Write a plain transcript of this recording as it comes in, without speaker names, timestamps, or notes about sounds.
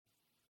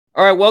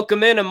All right,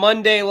 welcome in a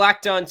Monday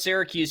Locked On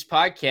Syracuse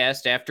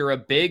podcast. After a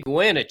big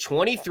win, a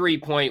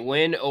 23-point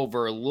win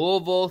over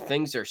Louisville,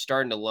 things are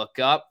starting to look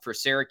up for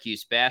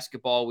Syracuse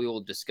basketball. We will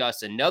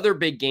discuss another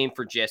big game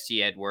for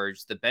Jesse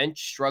Edwards. The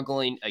bench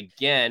struggling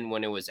again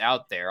when it was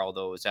out there,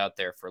 although it was out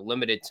there for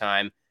limited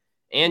time.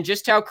 And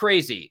just how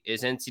crazy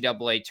is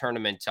NCAA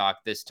tournament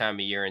talk this time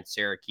of year in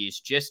Syracuse?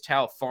 Just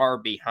how far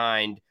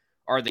behind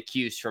are the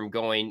Cuse from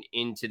going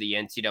into the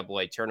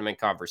NCAA tournament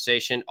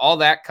conversation? All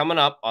that coming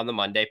up on the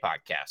Monday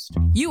podcast.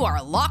 You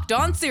are Locked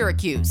On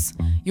Syracuse,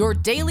 your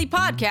daily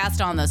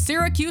podcast on the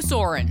Syracuse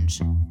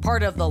Orange,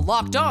 part of the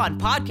Locked On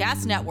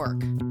Podcast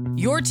Network.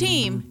 Your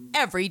team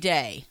every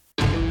day.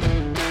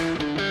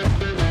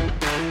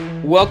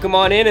 Welcome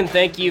on in, and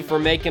thank you for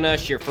making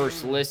us your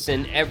first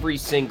listen every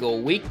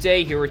single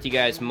weekday. Here with you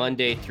guys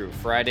Monday through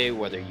Friday,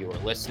 whether you are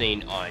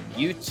listening on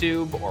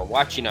YouTube or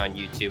watching on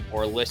YouTube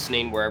or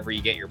listening wherever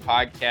you get your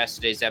podcast.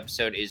 Today's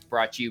episode is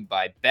brought to you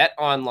by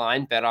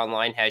BetOnline.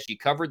 BetOnline has you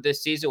covered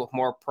this season with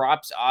more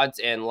props, odds,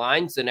 and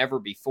lines than ever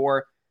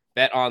before.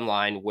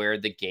 BetOnline, where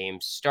the game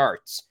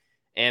starts.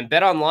 And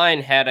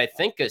BetOnline had, I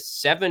think, a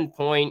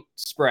 7-point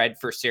spread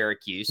for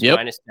Syracuse,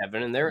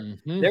 -7. And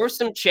there was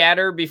some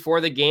chatter before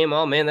the game.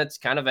 Oh, man, that's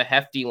kind of a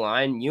hefty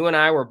line. You and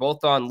I were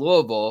both on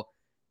Louisville,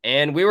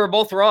 and we were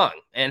both wrong,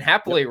 and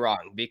happily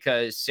wrong,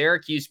 because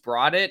Syracuse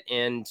brought it,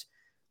 and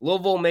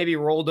Louisville maybe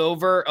rolled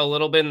over a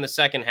little bit in the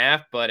second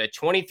half, but a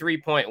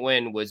 23-point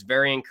win was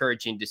very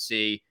encouraging to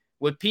see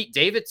with Pete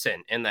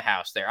Davidson in the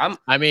house there. I'm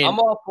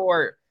all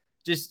for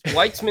just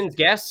Weitzman's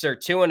guests are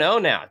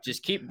 2-0 now.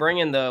 Just keep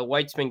bringing the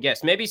Weitzman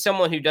guests. Maybe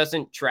someone who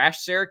doesn't trash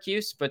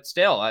Syracuse, but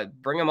still,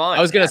 bring them on.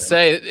 I was going to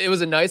say, it was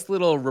a nice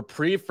little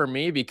reprieve for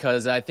me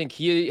because I think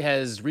he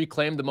has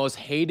reclaimed the most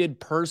hated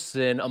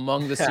person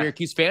among the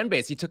Syracuse fan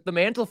base. He took the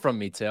mantle from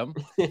me, Tim.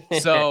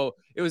 So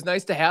it was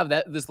nice to have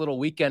this little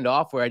weekend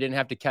off where I didn't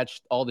have to catch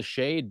all the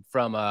shade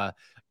from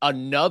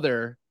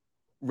another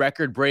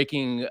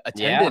record-breaking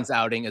attendance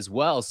outing as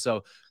well.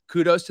 So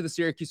kudos to the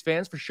Syracuse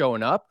fans for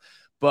showing up.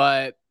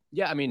 But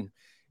yeah, I mean,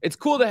 it's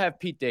cool to have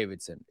Pete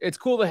Davidson. It's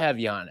cool to have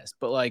Giannis,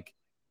 but can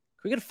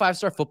we get a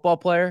 5-star football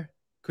player?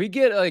 Can we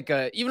get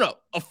even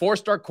a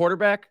 4-star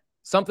quarterback,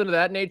 something of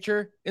that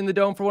nature in the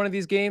Dome for one of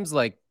these games?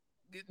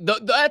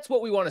 That's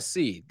what we want to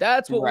see.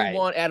 That's what we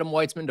want Adam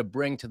Weitzman to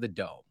bring to the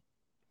Dome.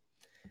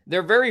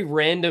 They're very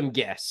random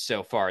guests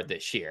so far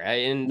this year.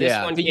 And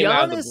this one came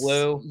out of the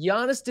blue.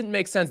 Giannis didn't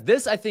make sense.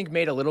 This, I think,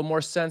 made a little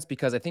more sense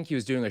because I think he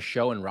was doing a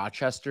show in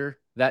Rochester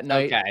that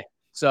night. Okay.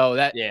 So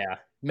that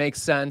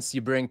makes sense.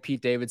 You bring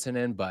Pete Davidson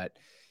in, but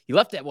he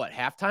left at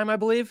halftime, I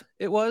believe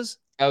it was.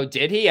 Oh,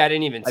 did he? I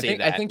didn't even see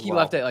that. I think he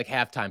left at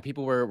halftime.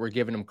 People were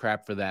giving him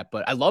crap for that,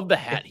 but I love the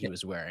hat he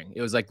was wearing.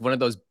 It was one of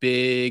those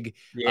big,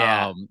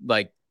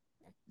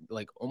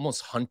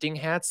 almost hunting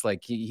hats.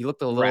 He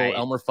looked a little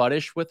Elmer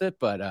Fudd-ish with it,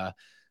 but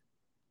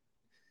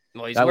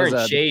well, he's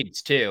wearing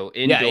shades too,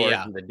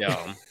 indoors in the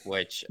Dome,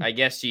 which I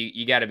guess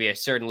you got to be a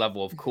certain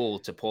level of cool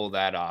to pull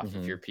that off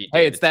if you're Pete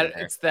Davidson.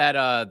 It's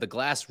that the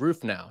glass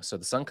roof now, so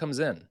the sun comes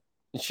in.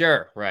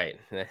 Sure, right.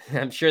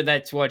 I'm sure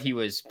that's what he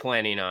was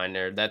planning on,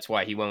 or that's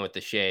why he went with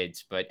the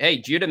shades. But hey,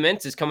 Judah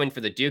Mintz is coming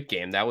for the Duke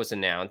game. That was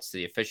announced.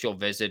 The official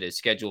visit is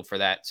scheduled for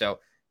that.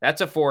 So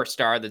that's a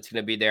 4-star that's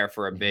going to be there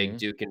for a big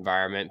Duke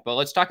environment. But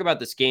let's talk about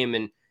this game.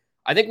 And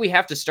I think we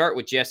have to start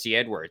with Jesse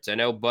Edwards. I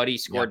know Buddy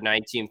scored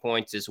 19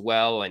 points as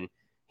well, and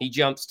he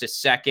jumps to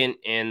second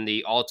in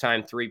the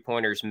all-time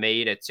three-pointers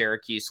made at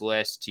Syracuse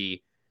list.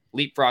 He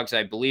leapfrogs,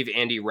 I believe,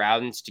 Andy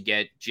Rowdens to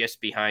get just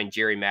behind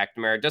Jerry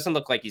McNamara. It doesn't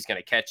look like he's going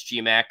to catch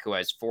GMAC, who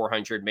has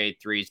 400 made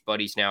threes.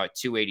 Buddy's now at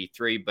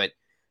 283, but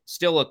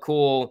still a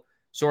cool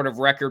sort of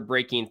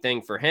record-breaking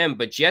thing for him.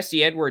 But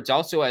Jesse Edwards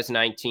also has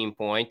 19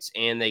 points,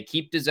 and they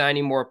keep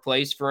designing more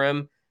plays for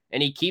him,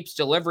 and he keeps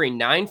delivering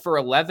 9 for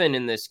 11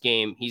 in this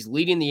game. He's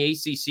leading the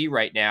ACC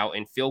right now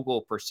in field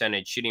goal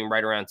percentage, shooting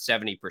right around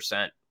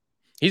 70%.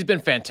 He's been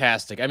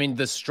fantastic. I mean,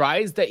 the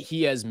strides that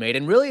he has made,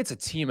 and really it's a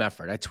team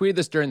effort. I tweeted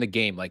this during the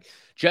game.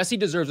 Jesse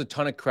deserves a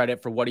ton of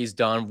credit for what he's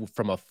done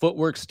from a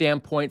footwork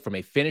standpoint, from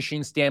a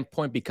finishing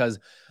standpoint, because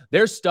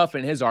there's stuff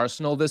in his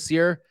arsenal this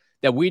year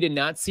that we did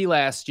not see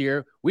last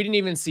year. We didn't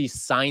even see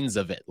signs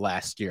of it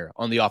last year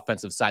on the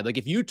offensive side.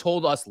 If you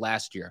told us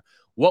last year,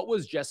 what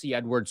was Jesse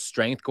Edwards'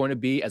 strength going to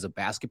be as a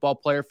basketball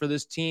player for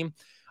this team?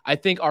 I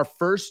think our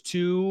first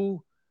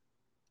two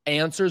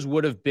answers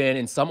would have been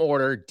in some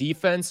order: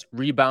 defense,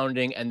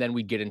 rebounding, and then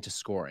we get into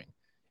scoring.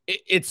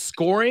 It's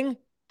scoring,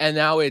 and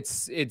now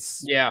it's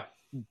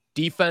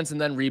defense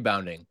and then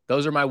rebounding.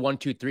 Those are my 1,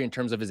 2, 3 in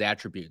terms of his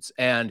attributes.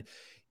 And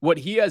what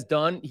he has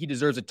done, he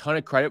deserves a ton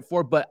of credit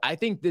for, but I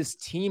think this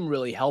team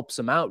really helps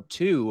him out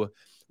too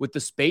with the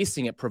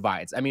spacing it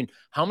provides. I mean,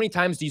 how many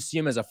times do you see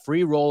him as a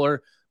free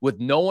roller with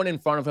no one in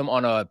front of him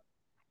on a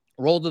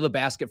roll to the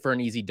basket for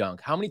an easy dunk?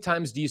 How many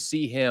times do you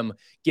see him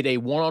get a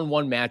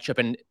one-on-one matchup?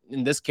 And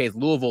in this case,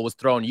 Louisville was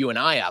throwing you and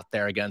I out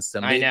there against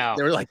them. I know.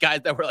 They were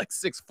guys that were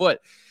 6 foot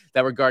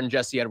that were guarding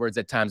Jesse Edwards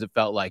at times, it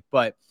felt like.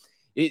 But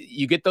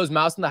you get those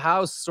mouse in the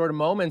house sort of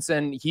moments,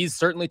 and he's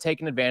certainly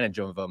taken advantage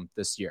of them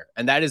this year.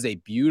 And that is a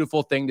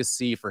beautiful thing to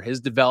see for his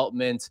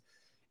development.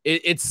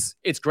 It's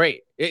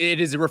great. It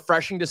is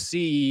refreshing to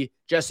see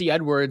Jesse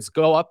Edwards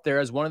go up there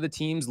as one of the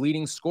team's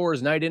leading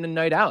scorers night in and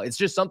night out. It's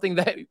just something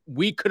that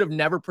we could have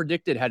never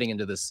predicted heading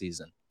into this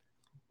season.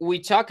 We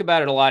talk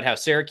about it a lot, how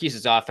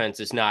Syracuse's offense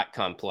is not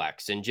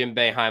complex, and Jim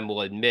Boeheim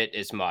will admit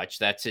as much.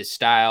 That's his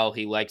style.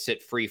 He likes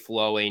it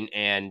free-flowing,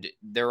 and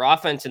their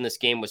offense in this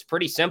game was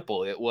pretty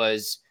simple. It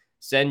was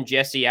send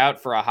Jesse out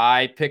for a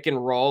high pick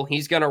and roll.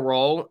 He's going to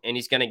roll, and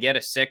he's going to get a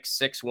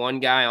 6'1"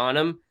 guy on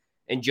him,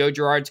 and Joe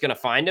Girard's going to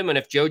find him. And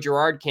if Joe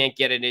Girard can't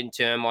get it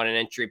into him on an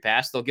entry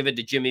pass, they'll give it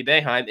to Jimmy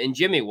Boeheim, and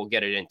Jimmy will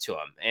get it into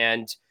him.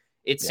 And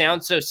it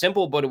sounds so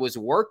simple, but it was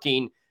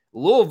working.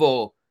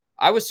 Louisville,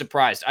 I was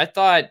surprised. I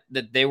thought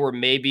that they were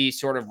maybe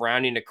sort of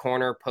rounding a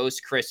corner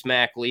post Chris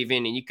Mack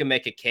leaving, and you can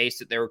make a case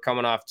that they were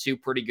coming off 2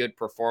 pretty good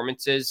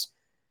performances.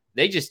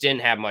 They just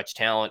didn't have much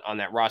talent on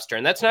that roster,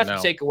 and that's not to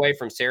take away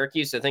from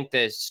Syracuse. I think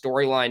the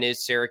storyline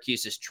is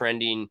Syracuse is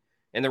trending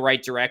in the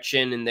right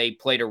direction, and they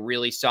played a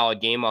really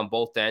solid game on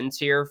both ends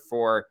here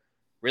for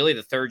really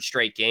the 3rd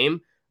straight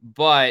game.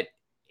 But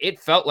it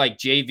felt like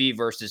JV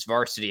versus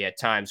varsity at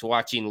times,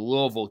 watching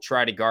Louisville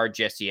try to guard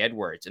Jesse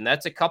Edwards. And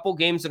that's a couple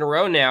games in a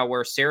row now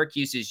where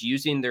Syracuse is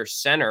using their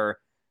center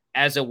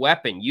as a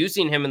weapon,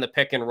 using him in the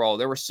pick and roll.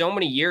 There were so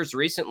many years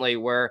recently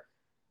where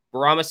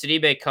Barama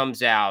Sidibe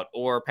comes out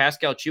or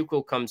Pascal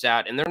Chukwu comes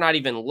out, and they're not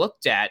even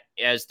looked at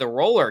as the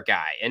roller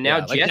guy. And now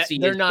Jesse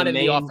they're not in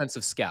the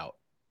offensive scout.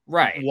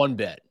 Right. One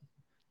bit.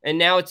 And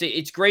now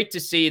it's great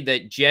to see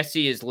that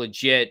Jesse is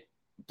legit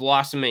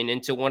blossoming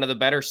into one of the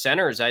better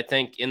centers, I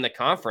think, in the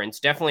conference.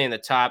 Definitely in the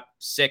top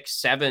 6,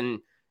 7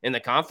 in the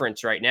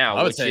conference right now.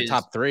 I would say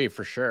top 3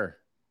 for sure.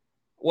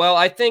 Well,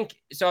 I think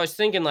so. I was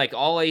thinking like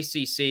all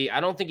ACC. I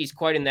don't think he's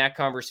quite in that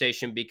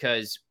conversation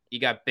because you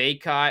got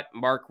Baycott,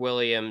 Mark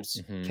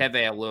Williams, Keve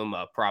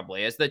Aluma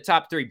probably as the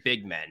top 3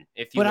 big men.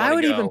 But I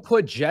would even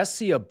put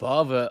Jesse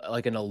above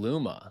like an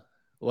Aluma.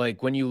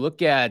 Like when you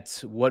look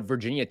at what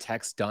Virginia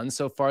Tech's done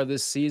so far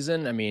this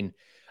season, I mean,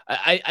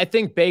 I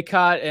think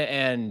Baycott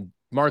and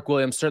Mark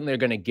Williams certainly are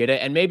going to get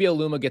it. And maybe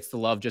Aluma gets the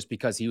love just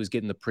because he was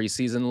getting the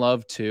preseason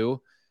love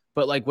too.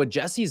 But like what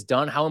Jesse's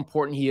done, how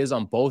important he is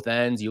on both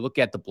ends. You look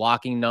at the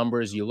blocking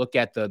numbers, you look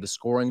at the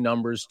scoring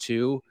numbers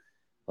too.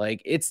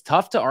 Like it's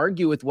tough to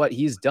argue with what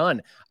he's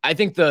done. I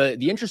think the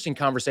interesting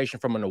conversation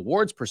from an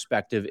awards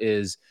perspective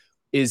is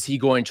he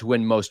going to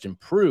win most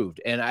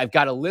improved? And I've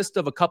got a list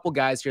of a couple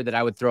guys here that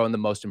I would throw in the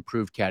most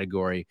improved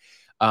category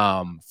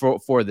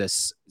for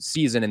this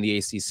season in the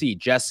ACC.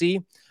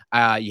 Jesse,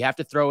 you have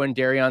to throw in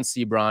Darion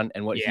Sebron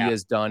and what he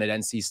has done at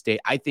NC State.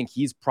 I think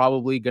he's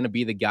probably going to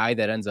be the guy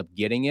that ends up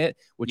getting it,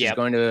 which is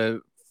going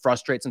to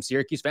frustrate some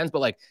Syracuse fans. But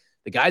like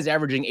the guy's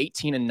averaging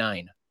 18 and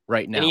 9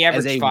 right now. And he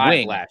averaged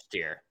 5 last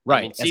year. Right.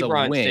 I mean,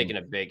 Sebron's taking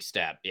a big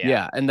step.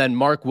 Yeah. And then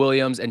Mark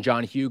Williams and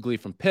John Hughley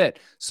from Pitt.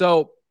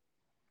 So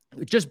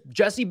just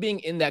Jesse being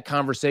in that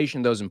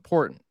conversation, though, is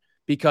important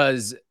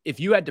because if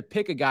you had to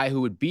pick a guy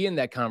who would be in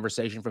that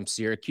conversation from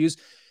Syracuse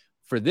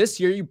for this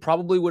year, you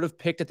probably would have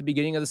picked at the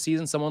beginning of the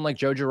season someone like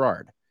Joe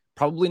Girard,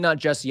 probably not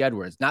Jesse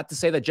Edwards. Not to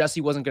say that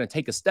Jesse wasn't going to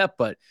take a step,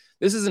 but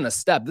this isn't a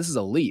step. This is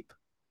a leap.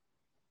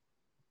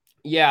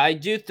 Yeah, I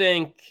do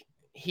think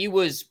he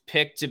was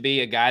picked to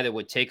be a guy that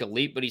would take a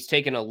leap, but he's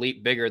taken a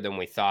leap bigger than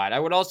we thought. I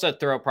would also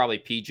throw probably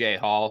PJ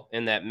Hall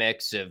in that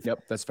mix of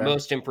that's fair.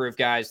 Most improved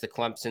guys, the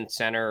Clemson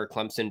center,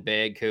 Clemson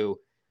big, who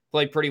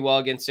played pretty well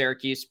against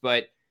Syracuse.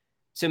 But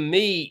to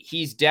me,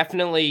 he's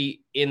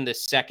definitely in the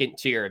second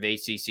tier of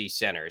ACC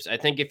centers. I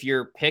think if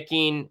you're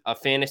picking a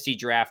fantasy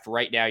draft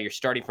right now, you're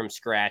starting from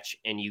scratch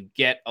and you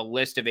get a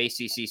list of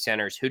ACC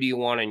centers, who do you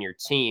want on your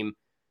team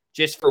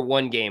just for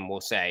one game,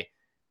 we'll say,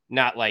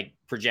 not like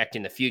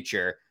projecting the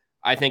future.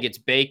 I think it's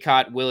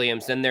Baycott,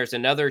 Williams. Then there's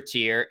another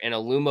tier, and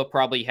Aluma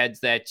probably heads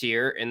that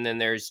tier. And then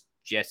there's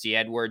Jesse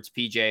Edwards,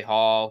 PJ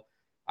Hall.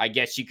 I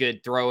guess you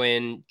could throw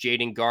in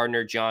Jaden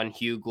Gardner, John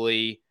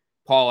Hughley,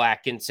 Paul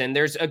Atkinson.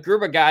 There's a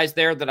group of guys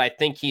there that I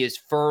think he is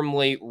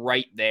firmly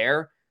right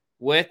there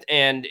with.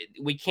 And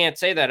we can't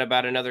say that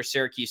about another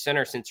Syracuse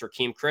center since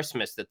Rakeem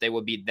Christmas, that they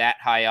would be that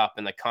high up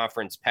in the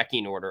conference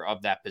pecking order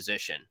of that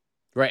position.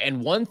 Right.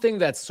 And one thing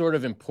that's sort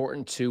of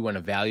important too when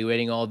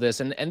evaluating all this,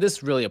 and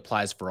this really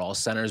applies for all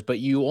centers, but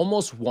you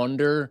almost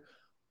wonder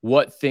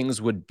what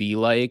things would be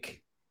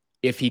like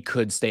if he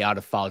could stay out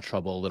of foul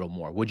trouble a little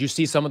more. Would you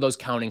see some of those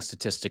counting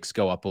statistics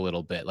go up a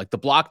little bit? Like the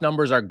block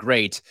numbers are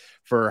great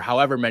for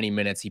however many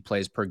minutes he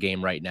plays per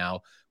game right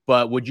now,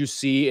 but would you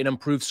see an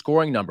improved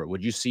scoring number?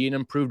 Would you see an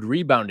improved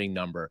rebounding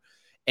number?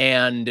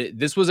 And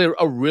this was a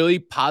really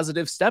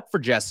positive step for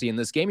Jesse in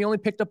this game. He only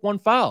picked up 1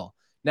 foul.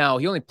 Now,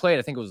 he only played,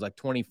 I think it was like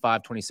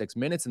 25, 26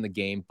 minutes in the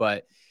game,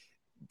 but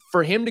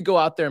for him to go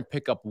out there and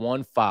pick up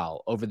 1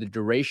 foul over the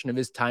duration of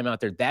his time out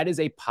there, that is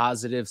a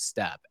positive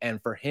step. And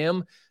for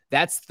him,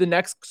 that's the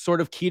next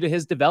sort of key to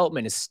his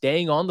development is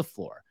staying on the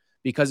floor.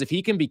 Because if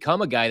he can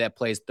become a guy that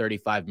plays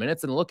 35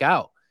 minutes, then look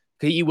out.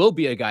 He will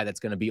be a guy that's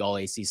going to be all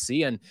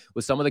ACC. And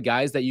with some of the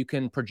guys that you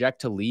can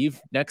project to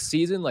leave next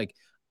season, like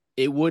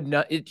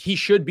he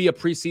should be a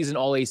preseason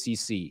all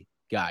ACC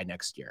guy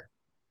next year.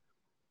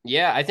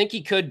 Yeah, I think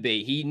he could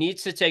be. He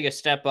needs to take a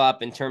step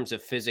up in terms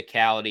of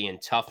physicality and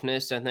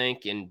toughness, I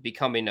think, and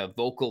becoming a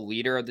vocal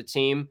leader of the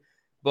team.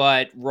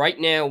 But right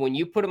now, when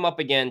you put him up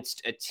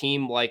against a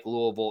team like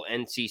Louisville,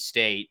 NC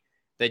State,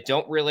 that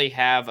don't really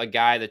have a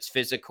guy that's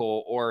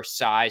physical or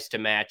size to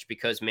match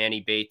because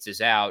Manny Bates is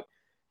out,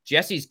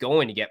 Jesse's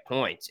going to get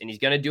points, and he's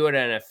going to do it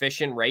at an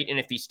efficient rate. And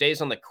if he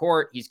stays on the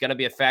court, he's going to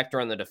be a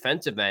factor on the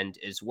defensive end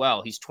as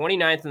well. He's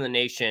 29th in the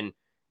nation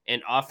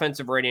in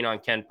offensive rating on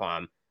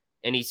KenPom,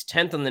 and he's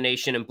 10th in the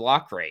nation in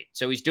block rate.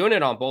 So he's doing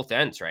it on both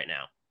ends right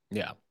now.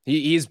 Yeah,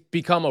 he's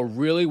become a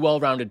really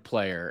well-rounded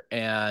player,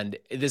 and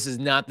this is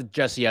not the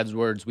Jesse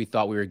Edwards we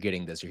thought we were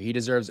getting this year. He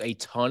deserves a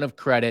ton of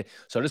credit.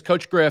 So does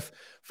Coach Griff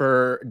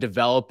for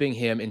developing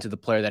him into the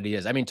player that he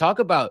is. I mean, talk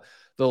about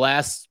the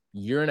last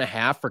year and a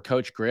half for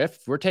Coach Griff.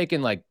 We're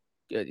taking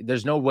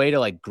there's no way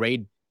to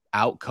grade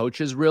out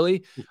coaches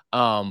really.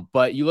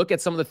 But you look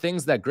at some of the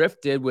things that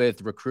Griff did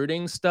with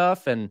recruiting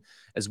stuff, and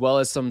as well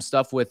as some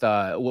stuff with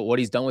what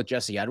he's done with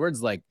Jesse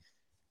Edwards,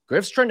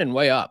 Griff's trending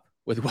way up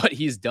with what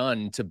he's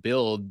done to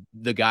build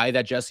the guy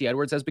that Jesse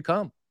Edwards has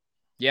become.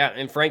 Yeah,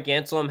 and Frank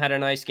Anselem had a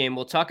nice game.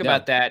 We'll talk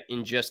about that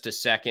in just a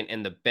second,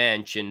 and the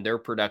bench and their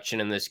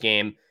production in this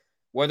game.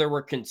 Whether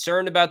we're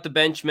concerned about the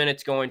bench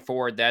minutes going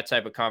forward, that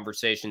type of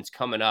conversation's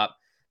coming up.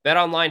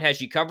 BetOnline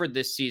has you covered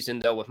this season,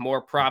 though, with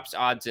more props,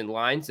 odds, and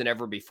lines than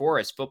ever before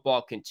as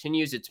football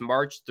continues its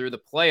march through the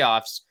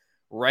playoffs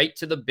right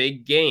to the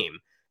big game.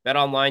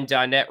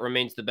 BetOnline.net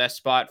remains the best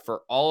spot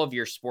for all of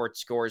your sports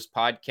scores,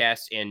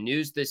 podcasts, and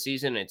news this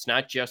season. It's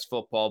not just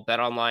football.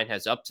 BetOnline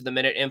has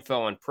up-to-the-minute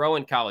info on pro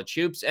and college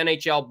hoops,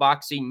 NHL,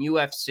 boxing,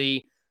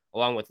 UFC,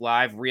 along with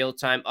live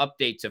real-time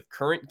updates of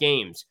current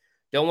games.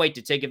 Don't wait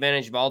to take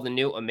advantage of all the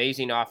new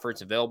amazing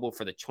offers available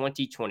for the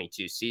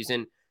 2022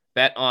 season.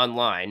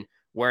 BetOnline,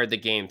 where the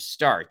game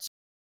starts.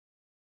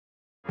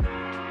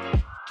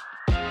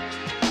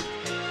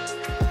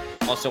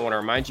 Also want to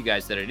remind you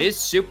guys that it is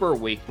Super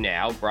Week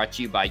now, brought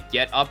to you by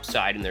Get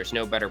Upside, and there's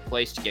no better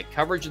place to get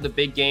coverage of the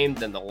big game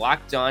than the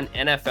Locked On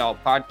NFL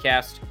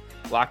podcast.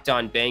 Locked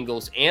On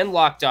Bengals and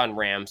Locked On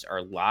Rams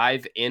are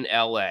live in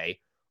LA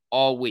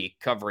all week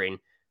covering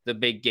the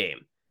big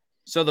game.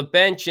 So the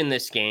bench in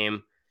this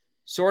game,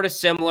 sort of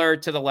similar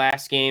to the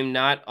last game,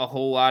 not a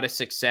whole lot of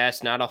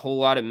success, not a whole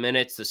lot of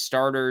minutes. The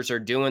starters are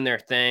doing their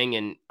thing,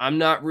 and I'm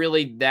not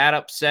really that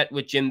upset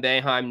with Jim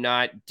Boeheim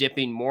not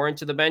dipping more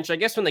into the bench. I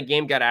guess when the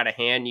game got out of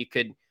hand, you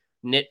could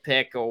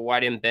nitpick, or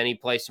why didn't Benny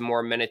play some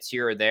more minutes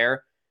here or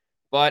there?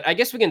 But I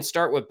guess we can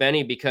start with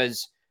Benny,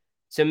 because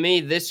to me,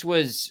 this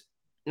was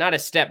not a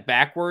step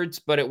backwards,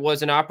 but it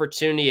was an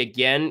opportunity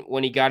again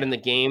when he got in the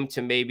game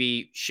to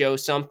maybe show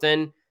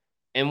something.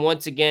 And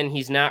once again,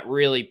 he's not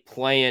really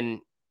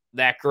playing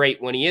that great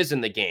when he is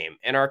in the game.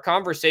 And our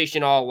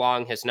conversation all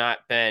along has not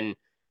been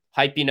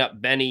hyping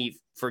up Benny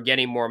for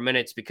getting more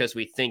minutes because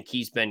we think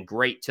he's been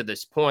great to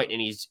this point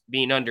and he's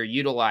being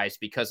underutilized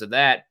because of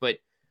that. But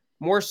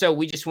more so,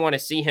 we just want to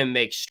see him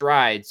make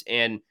strides.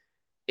 And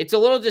it's a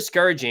little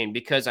discouraging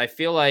because I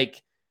feel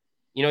like,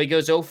 he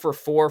goes 0 for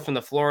 4 from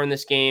the floor in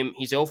this game.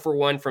 He's 0 for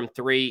 1 from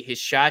 3. His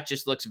shot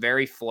just looks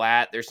very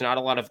flat. There's not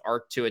a lot of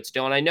arc to it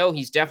still. And I know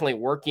he's definitely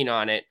working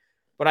on it,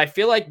 but I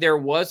feel like there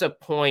was a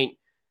point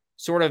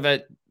sort of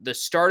at the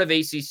start of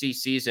ACC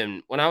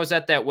season, when I was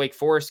at that Wake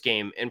Forest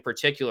game in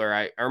particular,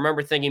 I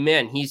remember thinking,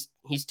 man, he's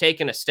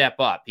taken a step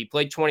up. He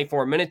played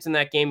 24 minutes in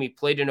that game. He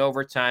played in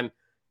overtime.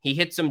 He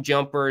hit some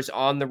jumpers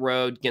on the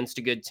road against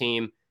a good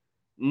team.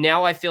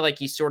 Now I feel like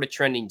he's sort of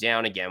trending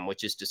down again,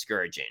 which is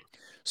discouraging.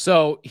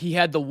 So he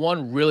had the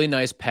one really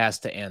nice pass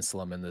to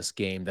Anselem in this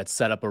game that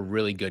set up a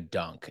really good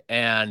dunk.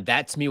 And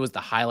that to me was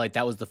the highlight.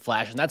 That was the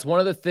flash. And that's one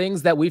of the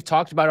things that we've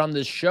talked about on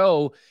this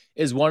show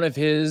is one of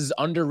his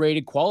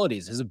underrated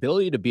qualities, his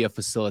ability to be a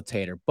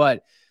facilitator.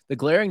 But the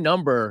glaring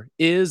number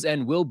is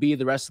and will be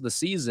the rest of the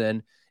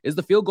season is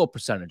the field goal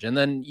percentage. And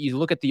then you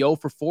look at the 0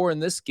 for 4 in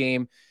this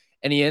game,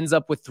 and he ends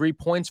up with 3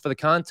 points for the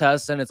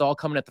contest, and it's all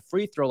coming at the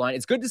free throw line.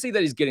 It's good to see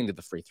that he's getting to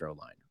the free throw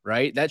line,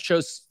 right? That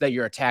shows that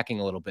you're attacking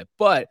a little bit.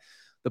 But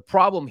the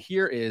problem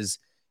here is,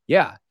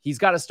 he's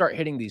got to start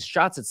hitting these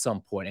shots at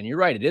some point. And you're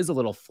right, it is a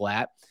little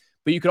flat.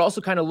 But you could also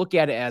kind of look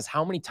at it as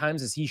how many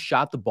times has he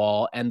shot the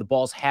ball and the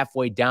ball's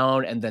halfway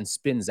down and then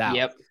spins out.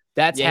 Yep.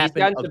 That's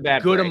happened a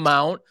good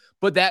amount.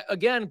 But that,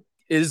 again,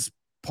 is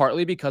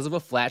partly because of a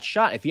flat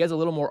shot. If he has a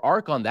little more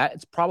arc on that,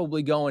 it's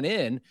probably going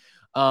in.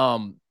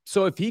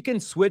 So if he can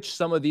switch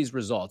some of these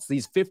results,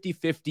 these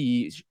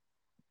 50-50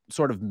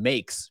 sort of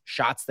makes,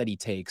 shots that he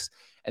takes,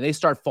 and they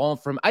start falling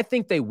from, I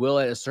think they will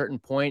at a certain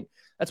point.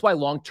 That's why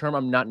long-term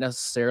I'm not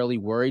necessarily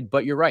worried.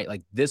 But you're right.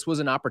 This was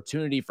an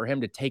opportunity for him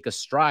to take a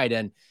stride.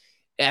 And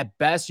at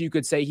best, you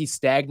could say he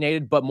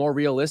stagnated, but more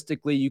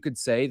realistically, you could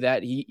say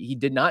that he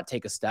did not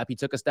take a step. He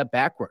took a step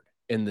backward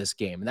in this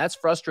game. And that's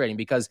frustrating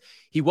because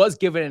he was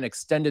given an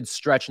extended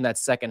stretch in that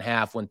second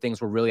half when things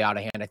were really out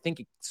of hand. I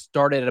think it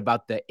started at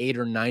about the 8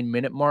 or 9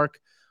 minute mark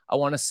I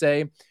want to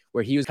say,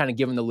 where he was kind of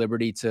given the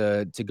liberty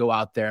to go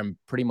out there and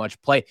pretty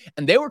much play.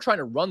 And they were trying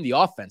to run the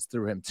offense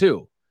through him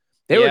too.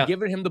 They were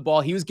giving him the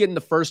ball. He was getting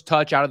the first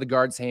touch out of the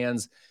guard's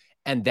hands.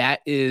 And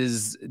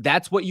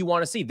that's what you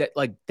want to see.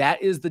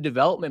 That is the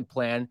development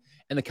plan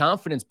and the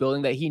confidence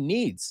building that he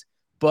needs.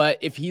 But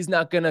if he's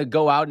not going to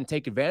go out and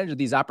take advantage of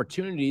these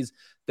opportunities,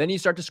 then you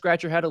start to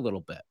scratch your head a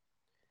little bit.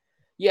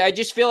 Yeah, I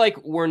just feel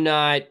like we're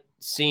not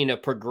seeing a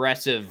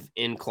progressive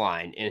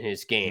incline in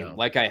his game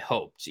like I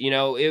hoped.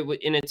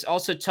 And it's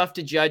also tough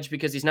to judge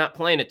because he's not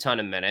playing a ton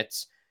of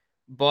minutes.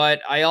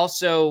 But I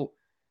also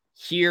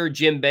hear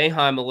Jim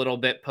Boeheim a little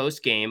bit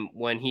post-game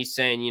when he's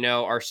saying,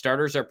 our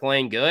starters are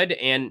playing good.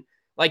 And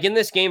like in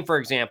this game, for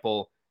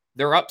example,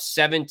 they're up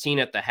 17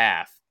 at the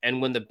half.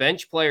 And when the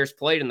bench players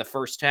played in the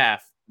first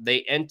half,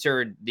 they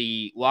entered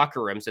the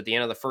locker rooms at the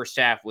end of the first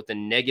half with a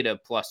negative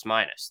plus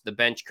minus, the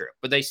bench group,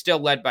 but they still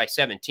led by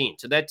 17.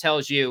 So that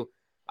tells you,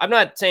 I'm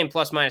not saying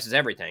plus minus is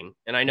everything.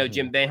 And I know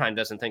Jim Boeheim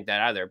doesn't think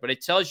that either, but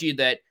it tells you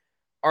that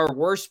our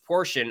worst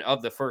portion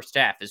of the first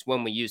half is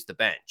when we use the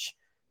bench.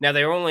 Now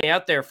they were only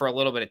out there for a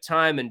little bit of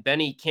time and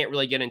Benny can't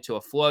really get into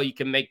a flow. You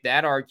can make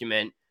that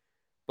argument,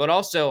 but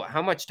also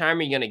how much time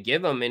are you going to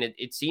give him? And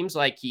it seems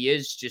like he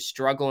is just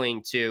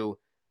struggling to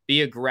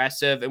be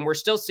aggressive. And we're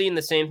still seeing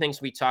the same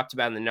things we talked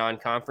about in the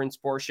non-conference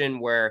portion,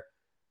 where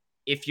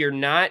if you're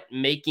not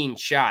making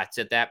shots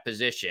at that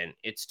position,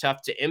 it's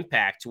tough to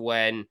impact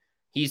when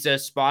he's a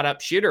spot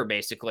up shooter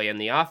basically in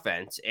the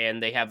offense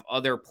and they have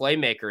other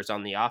playmakers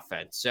on the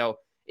offense. So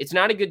it's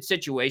not a good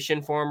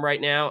situation for him right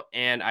now.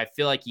 And I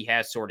feel like he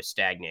has sort of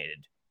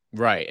stagnated.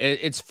 Right.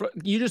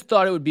 You just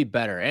thought it would be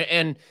better.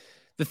 And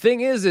the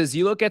thing is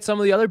you look at some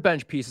of the other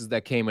bench pieces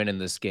that came in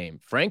this game.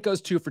 Frank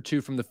goes 2 for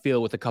 2 from the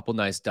field with a couple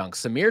nice dunks.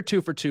 Samir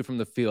 2 for 2 from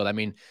the field. I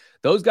mean,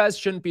 those guys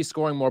shouldn't be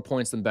scoring more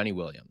points than Benny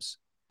Williams.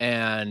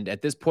 And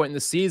at this point in the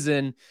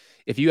season,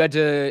 if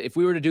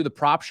we were to do the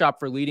prop shop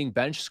for leading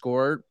bench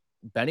scorer,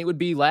 Benny would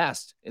be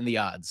last in the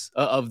odds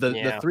of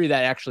the three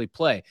that actually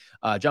play.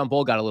 John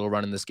Bull got a little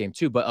run in this game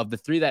too, but of the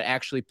three that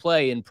actually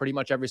play in pretty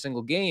much every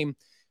single game,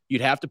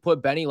 you'd have to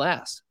put Benny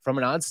last from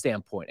an odds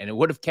standpoint. And it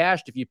would have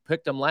cashed if you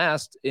picked him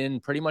last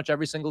in pretty much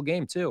every single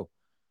game too.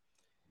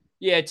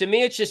 Yeah, to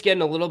me, it's just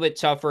getting a little bit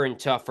tougher and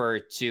tougher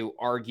to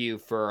argue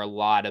for a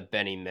lot of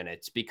Benny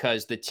minutes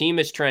because the team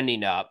is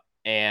trending up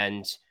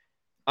and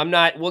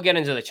we'll get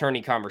into the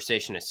tourney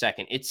conversation in a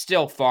second. It's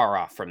still far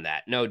off from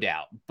that, no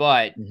doubt.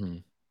 But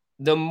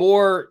the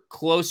more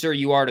closer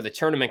you are to the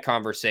tournament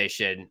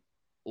conversation,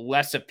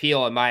 less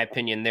appeal, in my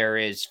opinion, there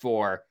is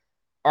for,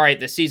 all right,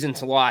 the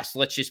season's lost.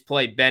 Let's just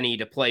play Benny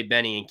to play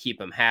Benny and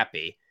keep him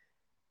happy.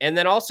 And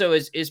then also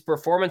his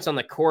performance on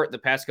the court the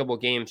past couple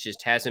of games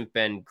just hasn't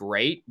been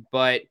great,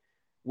 but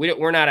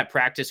we're not at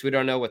practice. We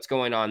don't know what's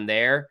going on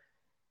there.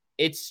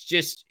 It's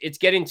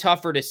getting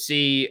tougher to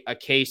see a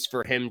case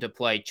for him to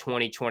play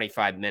 20,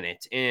 25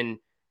 minutes. And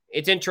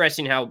it's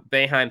interesting how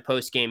Boeheim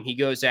post-game, he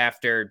goes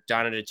after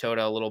Donna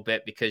Ditota a little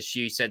bit because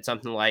she said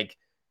something like,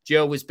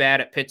 Joe was bad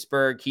at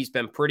Pittsburgh. He's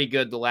been pretty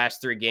good the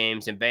last 3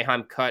 games. And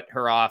Boeheim cut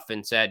her off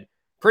and said,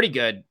 pretty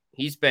good.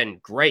 He's been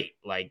great.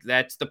 Like,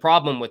 that's the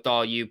problem with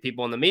all you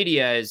people in the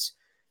media is,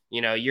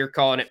 you're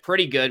calling it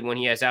pretty good when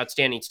he has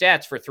outstanding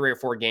stats for 3 or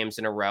 4 games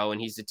in a row. And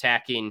he's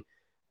attacking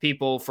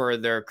people for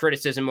their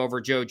criticism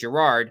over Joe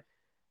Girard.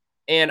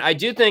 And I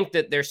do think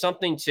that there's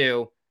something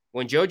to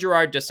when Joe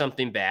Girard does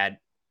something bad,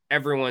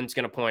 everyone's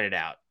going to point it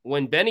out.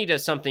 When Benny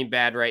does something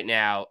bad right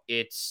now,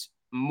 it's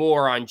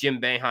more on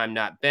Jim Boeheim,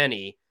 not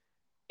Benny.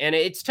 And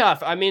it's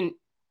tough. I mean,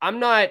 I'm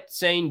not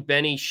saying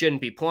Benny shouldn't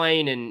be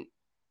playing.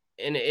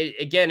 And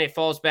again, it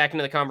falls back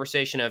into the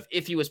conversation of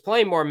if he was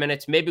playing more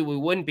minutes, maybe we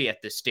wouldn't be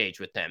at this stage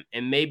with him.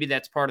 And maybe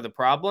that's part of the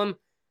problem.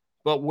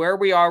 But where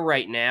we are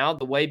right now,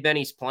 the way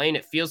Benny's playing,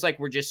 it feels like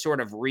we're just sort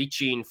of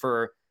reaching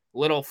for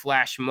little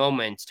flash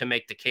moments to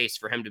make the case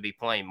for him to be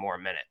playing more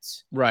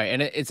minutes. Right.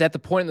 And it's at the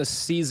point in the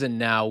season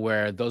now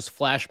where those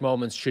flash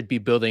moments should be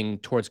building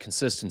towards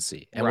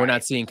consistency. And we're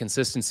not seeing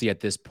consistency at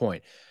this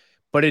point.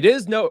 But it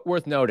is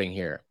worth noting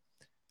here.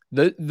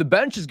 The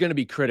bench is going to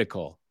be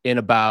critical in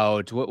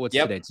about what's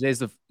today? Today's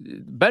the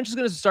bench is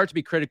going to start to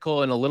be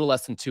critical in a little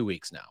less than 2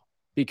 weeks now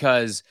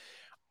because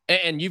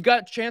and you've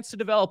got a chance to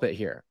develop it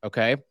here.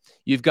 Okay.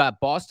 You've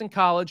got Boston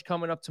College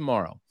coming up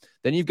tomorrow.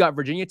 Then you've got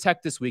Virginia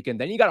Tech this weekend.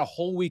 Then you got a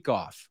whole week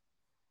off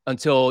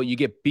until you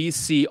get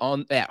BC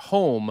at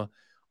home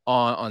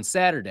on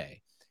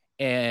Saturday.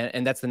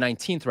 And that's the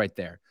 19th right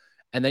there.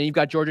 And then you've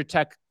got Georgia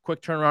Tech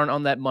quick turnaround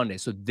on that Monday.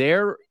 So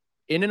there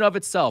in and of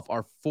itself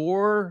are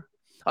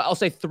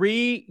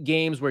 3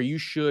 games where you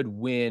should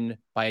win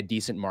by a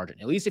decent margin.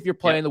 At least if you're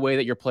playing the way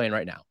that you're playing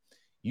right now,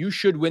 you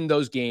should win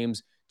those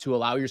games to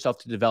allow yourself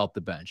to develop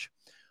the bench.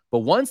 But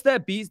once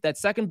that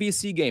second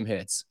BC game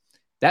hits,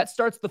 that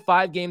starts the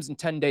 5 games in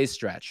 10 days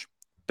stretch.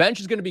 Bench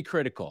is going to be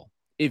critical.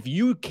 If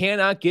you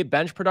cannot get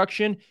bench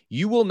production,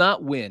 you will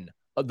not win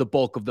the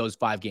bulk of those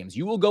 5 games.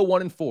 You will go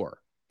 1-4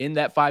 in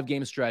that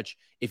 5-game stretch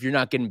if you're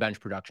not getting bench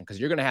production, because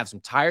you're going to have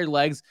some tired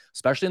legs,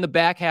 especially in the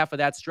back half of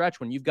that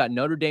stretch when you've got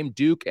Notre Dame,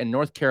 Duke, and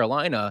North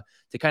Carolina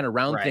to kind of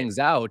round things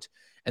out.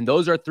 And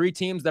those are 3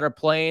 teams that are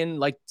playing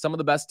like some of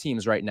the best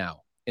teams right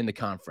now in the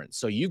conference.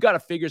 So you got to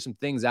figure some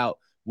things out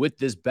with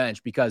this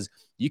bench, because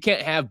you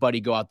can't have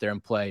Buddy go out there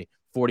and play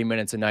 40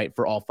 minutes a night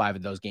for all 5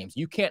 of those games.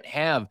 You can't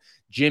have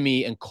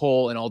Jimmy and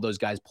Cole and all those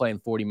guys playing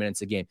 40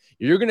 minutes a game.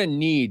 You're going to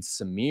need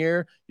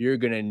Samir, you're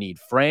going to need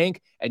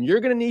Frank, and you're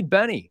going to need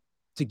Benny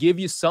to give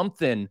you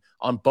something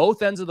on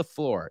both ends of the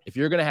floor if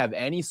you're going to have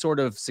any sort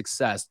of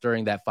success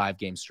during that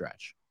 5-game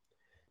stretch.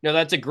 No,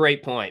 that's a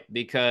great point,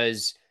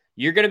 because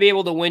you're going to be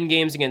able to win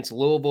games against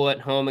Louisville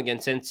at home,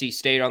 against NC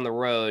State on the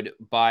road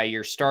by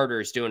your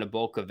starters doing a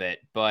bulk of it.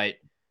 But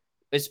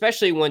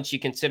especially once you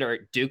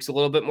consider Duke's a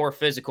little bit more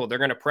physical, they're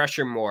going to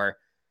pressure more.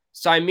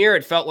 Symir,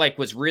 it felt like,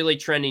 was really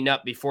trending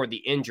up before the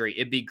injury.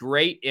 It'd be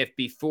great if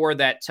before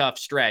that tough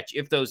stretch,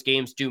 if those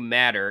games do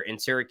matter and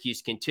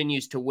Syracuse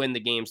continues to win the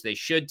games they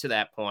should to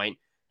that point,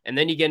 and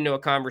then you get into a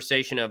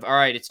conversation of, all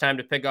right, it's time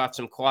to pick off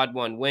some quad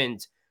 1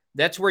 wins.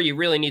 That's where you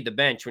really need the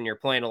bench when you're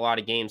playing a lot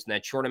of games in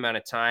that short amount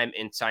of time.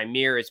 And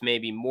Symir is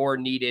maybe more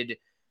needed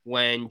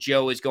when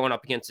Joe is going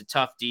up against a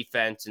tough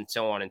defense and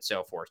so on and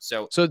so forth.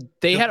 So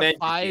they had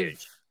a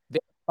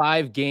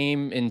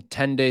 5-game in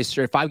 10 days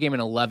stretch, 5-game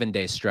and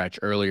 11-day stretch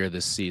earlier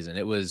this season.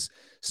 It was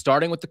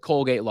starting with the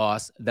Colgate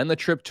loss, then the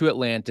trip to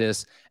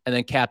Atlantis, and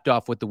then capped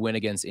off with the win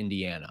against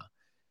Indiana.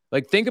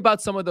 Like, think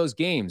about some of those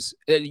games.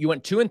 You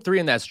went 2-3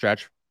 in that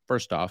stretch,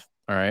 first off.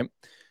 All right.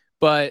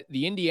 But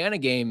the Indiana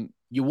game,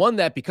 you won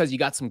that because you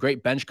got some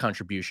great bench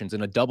contributions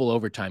in a double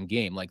overtime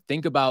game. Like,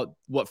 think about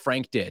what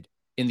Frank did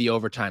in the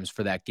overtimes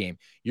for that game.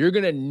 You're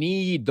going to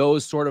need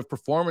those sort of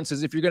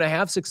performances if you're going to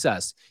have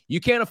success. You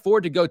can't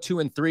afford to go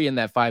 2-3 in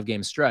that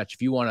 5-game stretch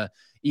if you want to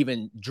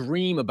even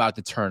dream about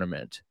the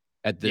tournament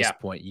at this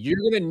point.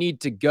 You're going to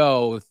need to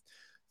go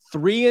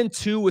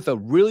 3-2 with a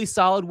really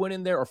solid win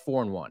in there, or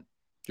 4-1.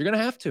 You're going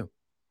to have to.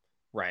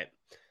 Right.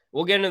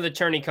 We'll get into the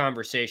tourney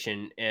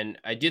conversation, and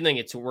I do think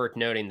it's worth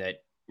noting that,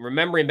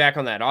 remembering back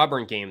on that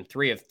Auburn game,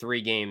 3 of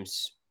 3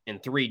 games in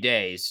 3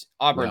 days,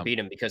 Auburn beat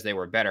them because they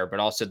were better, but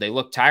also they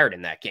looked tired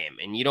in that game.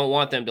 And you don't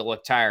want them to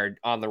look tired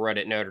on the road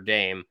at Notre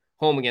Dame,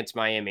 home against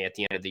Miami at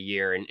the end of the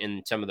year, and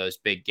in some of those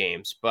big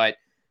games. But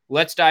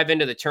let's dive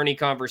into the tourney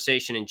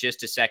conversation in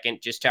just a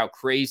second. Just how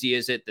crazy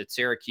is it that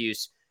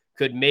Syracuse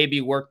could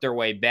maybe work their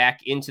way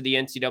back into the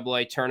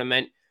NCAA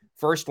tournament?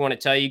 First, want to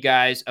tell you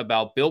guys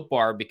about Built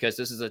Bar, because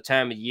this is a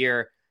time of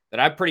year that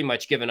I've pretty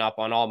much given up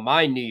on all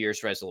my New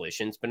Year's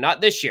resolutions, but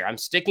not this year. I'm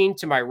sticking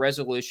to my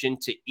resolution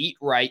to eat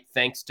right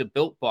thanks to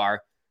Built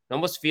Bar. It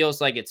almost feels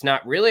like it's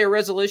not really a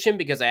resolution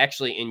because I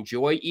actually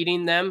enjoy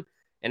eating them.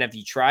 And have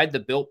you tried the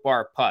Built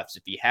Bar Puffs?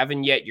 If you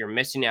haven't yet, you're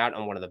missing out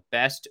on one of the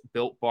best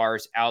Built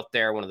Bars out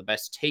there, one of the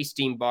best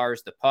tasting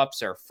bars. The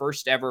Puffs are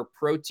first ever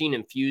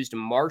protein-infused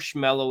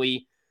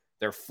marshmallowy.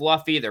 They're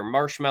fluffy, they're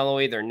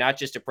marshmallowy. They're not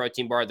just a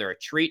protein bar, they're a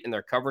treat, and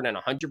they're covered in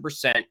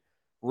 100%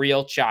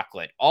 real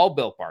chocolate. All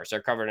Built Bars are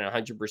covered in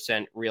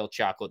 100% real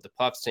chocolate, the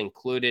Puffs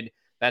included.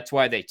 That's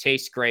why they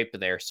taste great,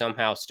 but they are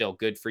somehow still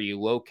good for you.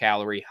 Low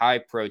calorie, high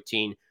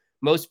protein.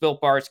 Most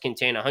Built Bars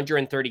contain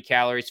 130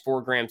 calories,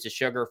 4 grams of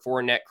sugar,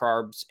 4 net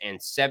carbs,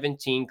 and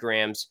 17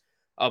 grams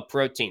of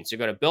protein. So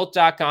go to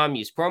Built.com,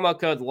 use promo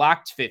code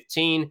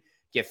LOCKED15,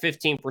 get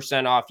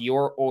 15% off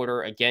your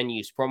order. Again,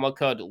 use promo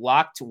code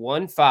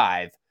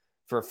LOCKED15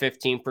 for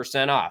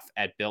 15% off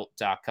at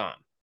Built.com.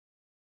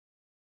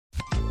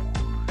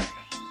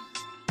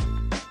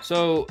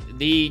 So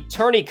the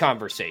tourney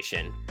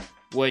conversation,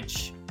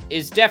 which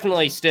is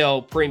definitely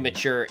still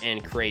premature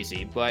and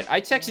crazy, but I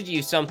texted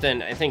you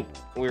something. I think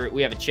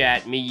we have a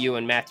chat, me, you,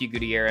 and Matthew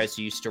Gutierrez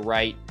used to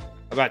write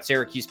about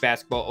Syracuse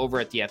basketball over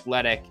at The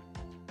Athletic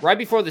right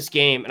before this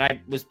game, and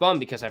I was bummed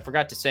because I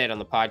forgot to say it on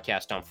the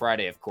podcast on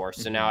Friday, of course,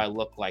 so now I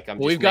look like I'm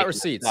just we've got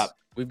receipts.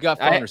 We've got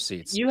phone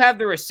receipts. You have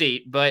the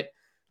receipt, but,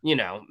 you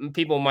know,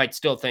 people might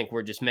still think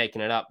we're just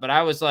making it up, but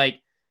I was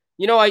like,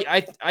 you know,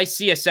 I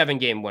see a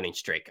 7-game winning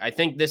streak. I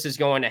think this is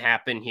going to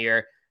happen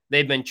here.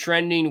 They've been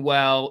trending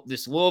well.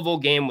 This Louisville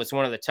game was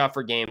one of the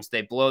tougher games.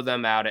 They blow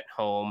them out at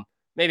home.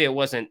 Maybe it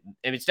wasn't.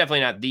 It's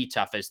definitely not the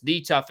toughest.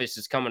 The toughest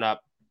is coming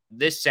up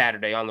this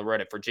Saturday on the road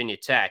at Virginia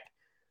Tech.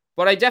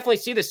 But I definitely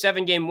see the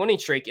 7-game winning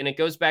streak, and it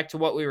goes back to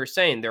what we were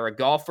saying. They're a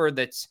golfer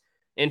that's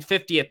in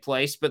 50th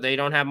place, but they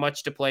don't have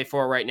much to play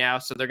for right now,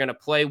 so they're going to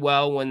play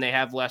well when they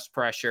have less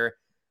pressure.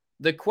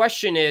 The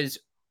question is,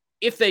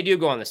 if they do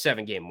go on the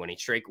 7-game winning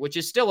streak, which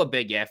is still a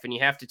big if, and you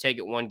have to take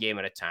it one game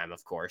at a time,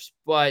 of course,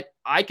 but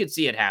I could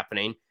see it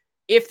happening.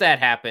 If that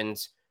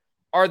happens,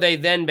 are they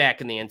then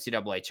back in the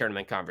NCAA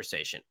tournament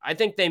conversation? I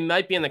think they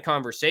might be in the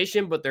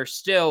conversation, but they're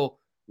still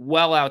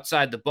well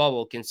outside the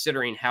bubble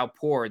considering how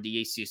poor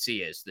the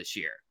ACC is this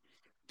year.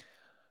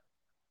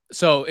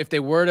 So if they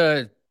were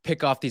to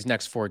pick off these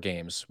next 4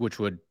 games, which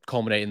would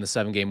culminate in the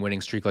 7-game winning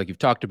streak like you've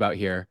talked about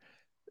here,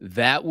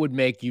 that would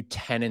make you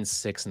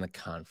 10-6 in the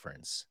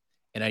conference.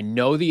 And I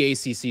know the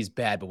ACC is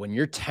bad, but when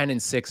you're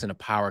 10-6 in a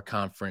power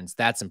conference,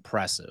 that's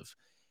impressive.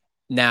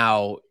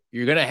 Now,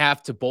 you're going to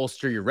have to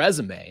bolster your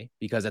resume,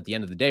 because at the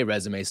end of the day,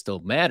 resume still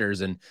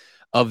matters. And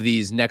of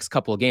these next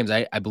couple of games,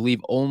 I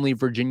believe only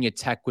Virginia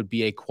Tech would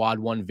be a quad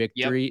one Yep.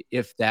 victory,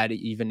 if that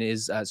even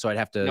is. So I'd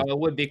have to. No, it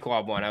would be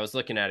quad one. I was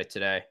looking at it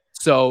today.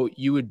 So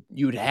you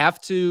would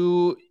have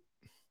to.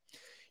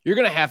 You're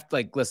going to have to,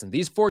 like, listen,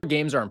 these 4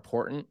 games are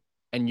important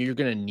and you're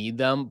going to need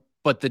them.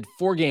 But the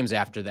 4 games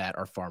after that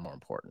are far more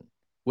important,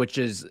 which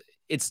is,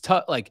 it's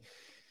tough. Like,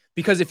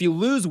 because if you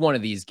lose one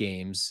of these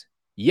games,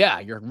 yeah,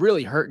 you're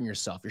really hurting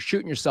yourself. You're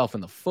shooting yourself in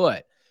the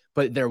foot,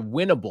 but they're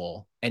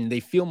winnable and they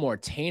feel more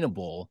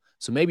attainable.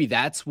 So maybe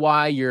that's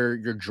why you're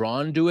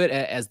drawn to it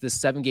as this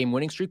 7-game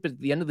winning streak. But at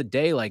the end of the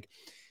day, like,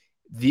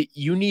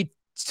 you need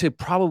to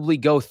probably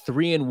go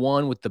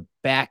 3-1 with the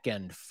back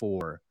end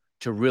 4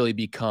 to really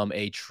become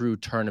a true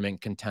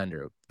tournament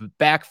contender. The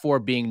back 4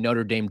 being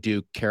Notre Dame,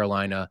 Duke,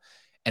 Carolina,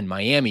 and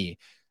Miami.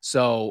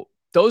 So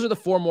those are the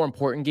 4 more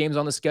important games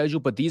on the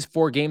schedule. But these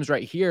 4 games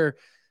right here,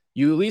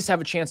 you at least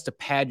have a chance to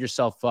pad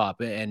yourself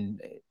up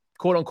and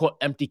quote unquote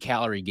empty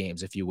calorie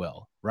games, if you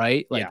will,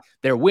 right? Like,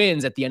 they're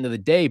wins at the end of the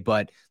day,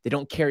 but they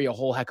don't carry a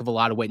whole heck of a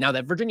lot of weight. Now,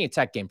 that Virginia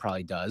Tech game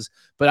probably does,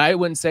 but I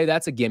wouldn't say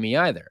that's a gimme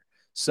either.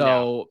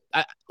 So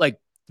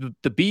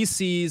the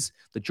BCs,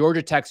 the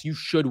Georgia Techs, you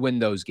should win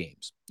those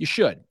games. You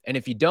should. And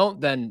if you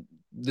don't, then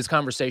this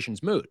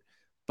conversation's moot.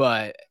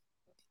 But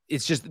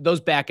it's just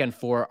those back end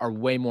 4 are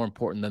way more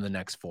important than the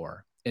next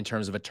 4 in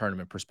terms of a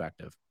tournament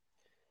perspective.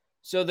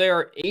 So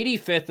they're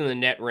 85th in the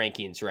net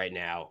rankings right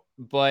now.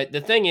 But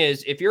the thing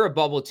is, if you're a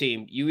bubble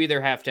team, you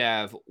either have to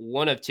have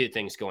one of 2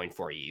 things going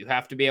for you. You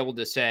have to be able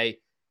to say,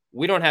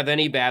 we don't have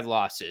any bad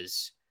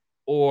losses,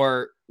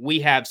 or we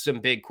have some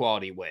big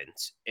quality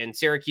wins. And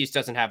Syracuse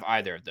doesn't have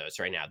either of those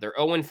right now. They're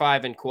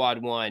 0-5 in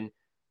quad 1,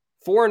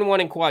 4-1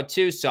 in quad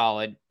 2,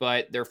 solid,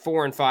 but they're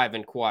 4-5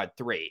 in quad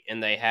 3.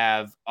 And they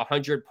have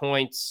 100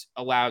 points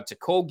allowed to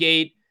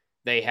Colgate.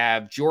 They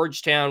have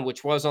Georgetown,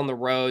 which was on the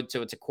road,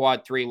 so it's a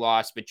quad 3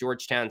 loss, but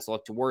Georgetown's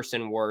looked worse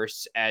and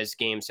worse as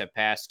games have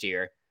passed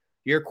here.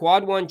 Your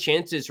quad 1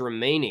 chances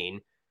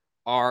remaining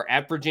are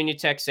at Virginia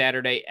Tech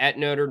Saturday, at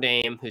Notre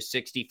Dame, who's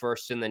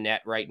 61st in the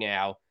net right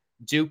now,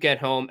 Duke at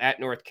home, at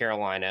North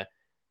Carolina.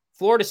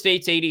 Florida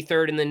State's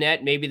 83rd in the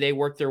net. Maybe they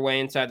work their way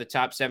inside the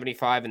top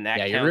 75, and that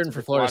counts. You're rooting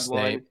for Florida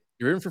State.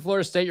 You're rooting for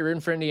Florida State. You're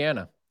rooting for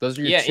Indiana. Those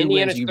are your 2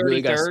 Indiana's wins. You 33rd.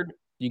 really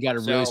got to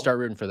really start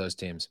rooting for those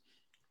teams.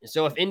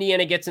 So if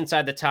Indiana gets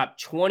inside the top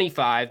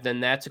 25,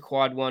 then that's a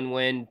quad 1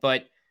 win.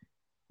 But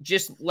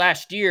just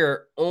last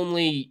year,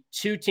 only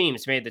 2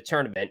 teams made the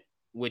tournament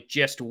with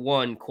just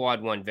 1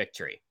 quad 1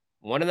 victory.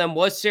 One of them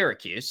was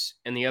Syracuse,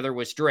 and the other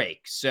was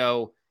Drake.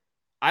 So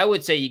I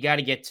would say you got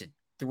to get to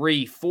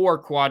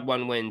 3-4 quad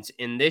 1 wins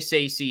in this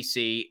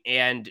ACC,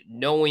 and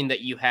knowing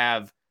that you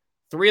have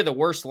 3 of the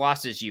worst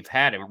losses you've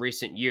had in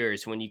recent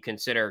years when you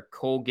consider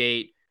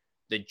Colgate,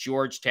 the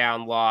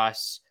Georgetown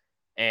loss,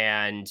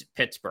 and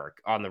Pittsburgh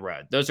on the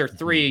road. Those are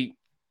 3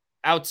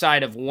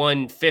 outside of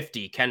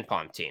 150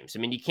 KenPom teams. I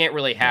mean, you can't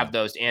really have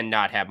those and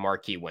not have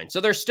marquee wins.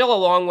 So they're still a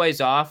long ways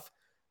off,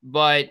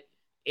 but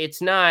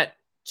it's not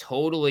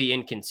totally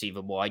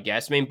inconceivable, I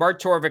guess. I mean,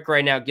 Bart Torvik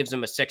right now gives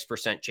them a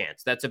 6%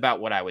 chance. That's about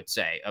what I would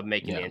say of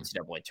making the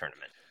NCAA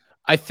tournament.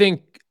 I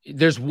think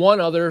there's one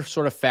other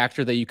sort of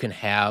factor that you can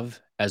have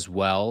as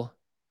well.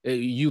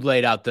 You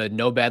laid out the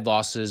no bad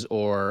losses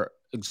or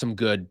some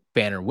good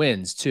banner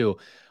wins too.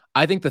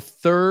 I think the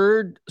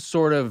third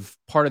sort of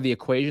part of the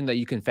equation that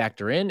you can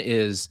factor in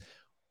is,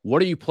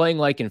 what are you playing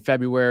like in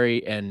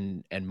February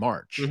and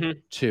March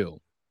too?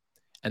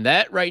 And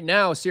that right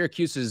now,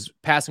 Syracuse is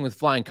passing with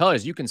flying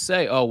colors. You can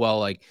say, oh, well,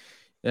 like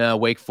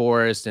Wake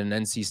Forest and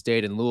NC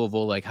State and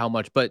Louisville, like how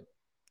much, but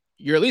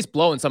you're at least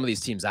blowing some of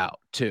these teams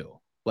out too.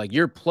 Like,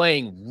 you're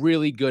playing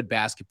really good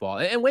basketball.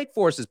 And Wake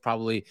Forest is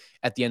probably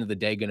at the end of the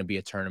day going to be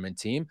a tournament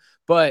team,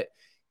 but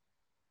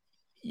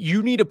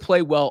you need to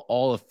play well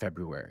all of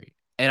February.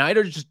 And I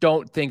just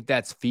don't think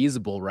that's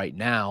feasible right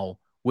now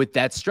with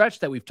that stretch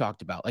that we've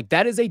talked about. Like,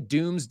 that is a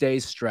doomsday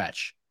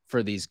stretch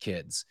for these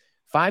kids.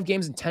 5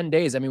 games in 10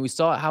 days. I mean, we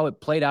saw how it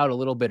played out a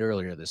little bit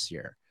earlier this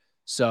year.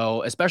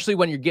 So especially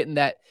when you're getting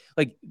that,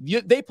 like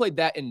they played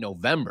that in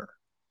November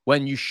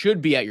when you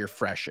should be at your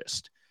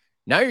freshest.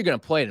 Now you're going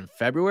to play it in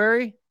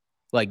February,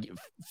 like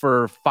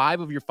for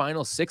 5 of your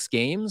final 6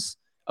 games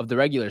of the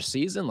regular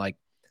season. Like,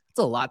 it's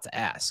a lot to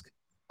ask.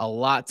 A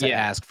lot to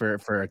ask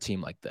for a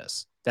team like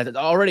this that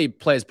already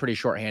plays pretty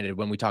shorthanded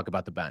when we talk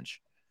about the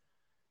bench.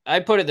 I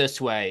put it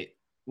this way.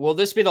 Will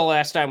this be the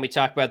last time we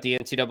talk about the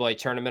NCAA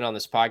tournament on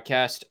this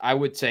podcast? I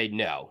would say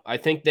no. I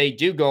think they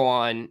do go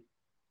on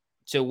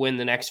to win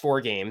the next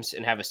 4 games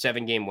and have a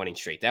 7-game winning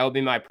streak. That would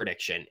be my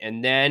prediction.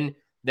 And then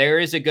there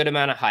is a good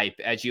amount of hype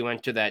as you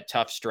enter that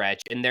tough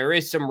stretch. And there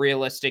is some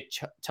realistic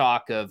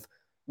talk of,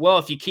 well,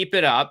 if you keep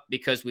it up,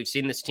 because we've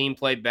seen this team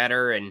play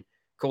better and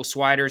Cole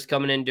Swider's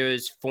coming into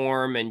his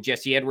form and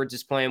Jesse Edwards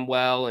is playing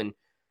well, and,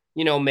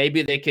 you know,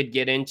 maybe they could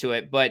get into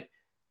it. But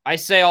I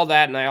say all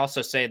that, and I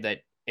also say that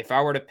if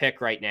I were to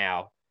pick right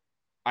now,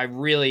 I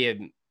really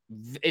am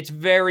it's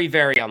very,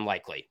 very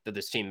unlikely that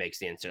this team makes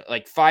the incident.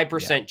 Like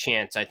 5%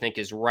 chance, I think,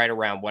 is right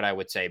around what I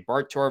would say.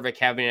 Bart Torvik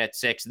having it at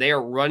 6. They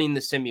are running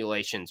the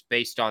simulations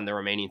based on the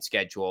remaining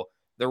schedule.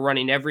 They're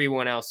running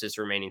everyone else's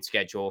remaining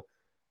schedule.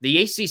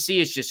 The ACC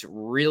is just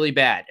really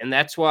bad. And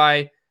that's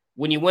why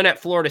when you win at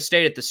Florida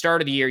State at the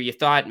start of the year, you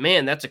thought,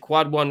 man, that's a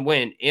quad 1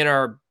 win in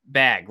our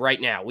bag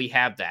right now. We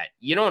have that.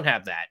 You don't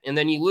have that. And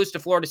then you lose to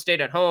Florida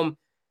State at home.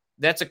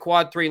 That's a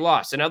quad 3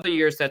 loss. In other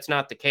years, that's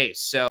not the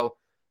case. So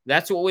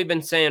that's what we've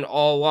been saying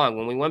all along.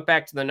 When we went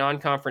back to the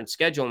non-conference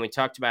schedule and we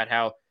talked about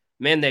how,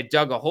 man, they've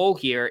dug a hole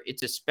here,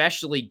 it's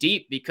especially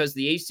deep because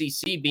the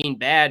ACC being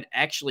bad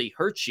actually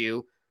hurts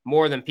you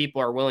more than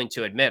people are willing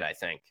to admit, I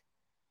think.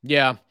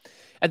 Yeah.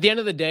 At the end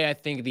of the day, I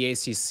think the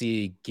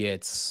ACC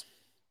gets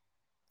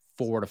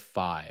 4 to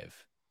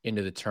 5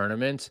 into the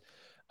tournament.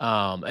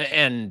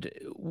 And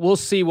we'll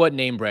see what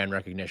name brand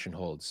recognition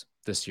holds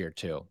this year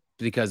too,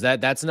 because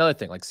that's another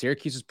thing. Like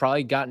Syracuse has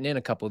probably gotten in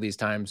a couple of these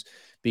times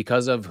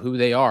because of who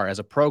they are as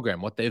a program,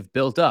 what they've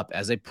built up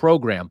as a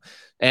program.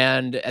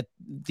 And at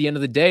the end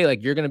of the day,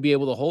 like you're going to be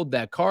able to hold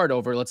that card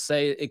over, let's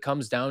say it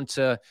comes down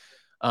to,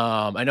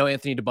 I know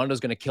Anthony DeBundo is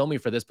going to kill me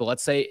for this, but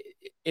let's say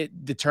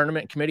the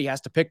tournament committee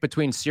has to pick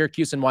between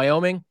Syracuse and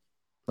Wyoming.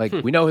 Like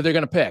we know who they're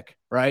going to pick,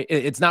 right?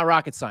 It's not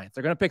rocket science.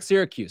 They're going to pick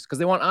Syracuse because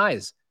they want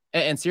eyes,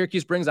 and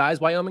Syracuse brings eyes.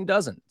 Wyoming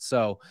doesn't.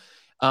 So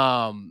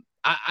I'm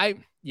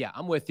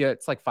with you.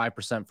 It's like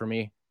 5% for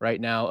me right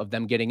now of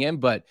them getting in,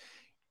 but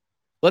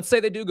let's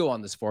say they do go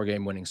on this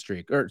 4-game winning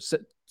streak, or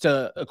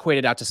to equate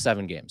it out to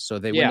 7 games. So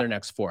they win their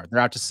next 4. They're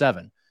out to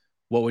 7.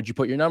 What would you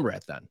put your number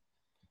at then?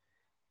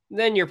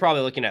 Then you're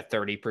probably looking at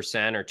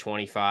 30% or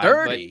 25.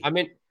 30. But, I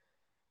mean,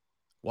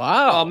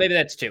 wow. Well, maybe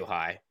that's too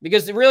high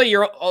because really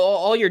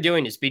all you're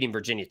doing is beating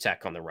Virginia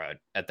Tech on the road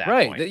at that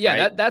point.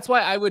 Yeah. Right? That's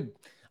why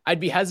I'd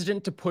be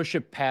hesitant to push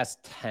it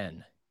past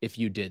 10 if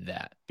you did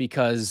that,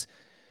 because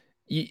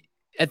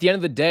at the end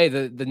of the day,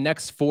 the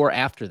next 4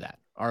 after that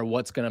are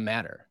what's going to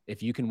matter.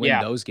 If you can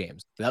win those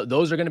games,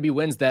 those are going to be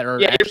wins that are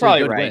you're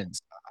probably right.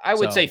 Wins. I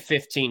would say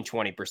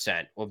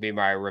 15-20% will be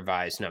my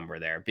revised number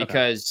there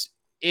because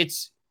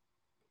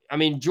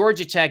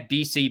Georgia Tech,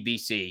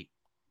 BC,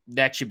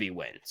 that should be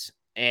wins.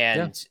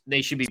 And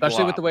they should be,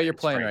 especially with the way you're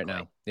playing right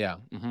now. Yeah.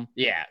 Mm-hmm.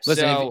 Yeah.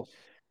 Listen, so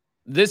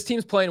this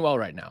team's playing well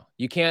right now.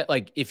 You can't,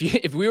 like,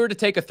 if we were to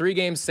take a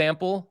 3-game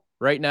sample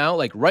right now,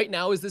 like right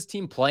now, is this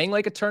team playing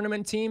like a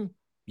tournament team?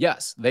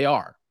 Yes, they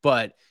are.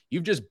 But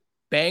you've just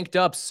banked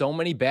up so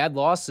many bad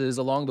losses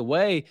along the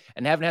way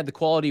and haven't had the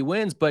quality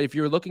wins. But if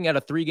you're looking at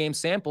a 3-game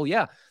sample,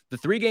 the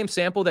 3-game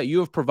sample that you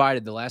have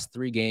provided the last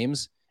 3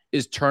 games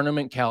is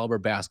tournament caliber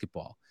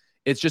basketball.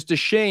 It's just a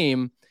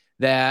shame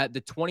that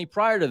the 20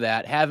 prior to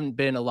that haven't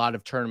been a lot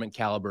of tournament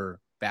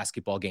caliber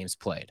basketball games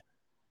played.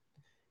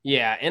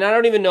 Yeah, and I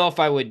don't even know if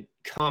I would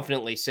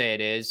confidently say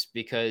it is,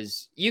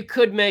 because you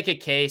could make a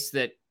case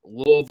that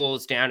Louisville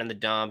is down in the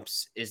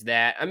dumps. Is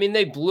that,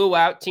 they blew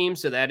out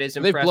teams, so that is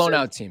impressive. They've blown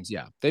out teams,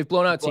 yeah. They've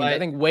blown out teams. I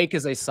think Wake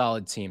is a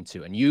solid team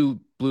too, and you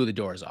blew the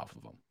doors off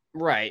of them.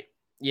 Right,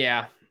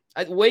 yeah.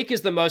 Wake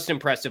is the most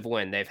impressive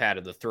win they've had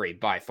of the 3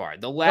 by far.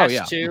 The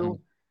last two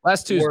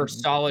were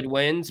solid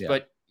wins,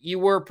 but you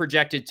were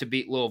projected to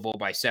beat Louisville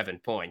by 7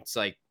 points.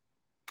 Like,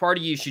 part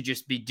of you should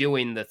just be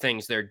doing the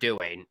things they're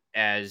doing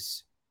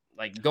as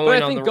like going.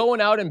 But I think going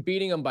out and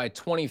beating them by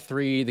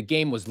 23, the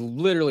game was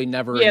literally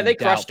never. Yeah, they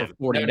crushed them.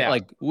 No doubt.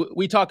 Like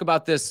we talk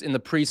about this in the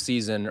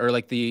preseason or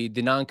like the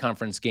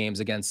non-conference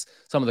games against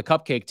some of the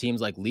cupcake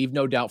teams. Like leave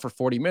no doubt for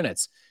 40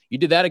 minutes. You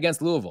did that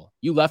against Louisville.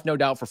 You left no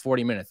doubt for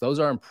 40 minutes. Those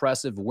are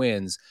impressive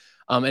wins.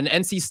 And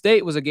NC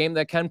State was a game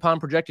that Ken Pom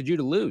projected you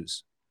to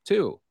lose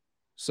too.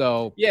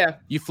 So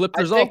you flipped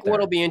the result. I think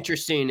what'll be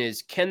interesting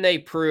is, can they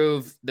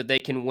prove that they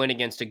can win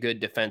against a good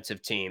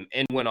defensive team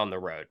and win on the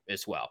road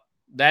as well?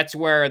 That's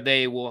where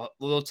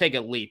they'll take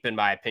a leap, in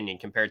my opinion,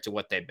 compared to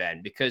what they've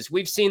been, because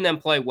we've seen them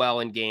play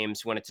well in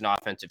games when it's an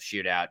offensive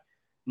shootout.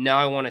 Now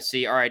I want to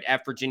see, all right,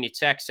 at Virginia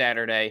Tech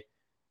Saturday,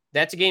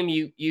 that's a game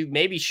you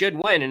maybe should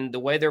win. And the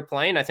way they're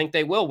playing, I think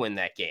they will win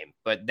that game,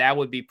 but that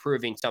would be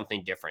proving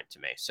something different to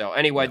me. So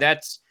anyway,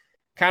 that's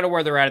kind of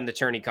where they're at in the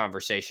tourney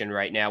conversation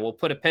right now. We'll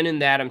put a pin in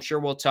that. I'm sure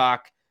we'll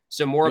talk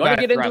some more about it.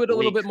 Want to get into it a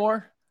little bit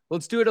more?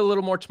 Let's do it a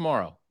little more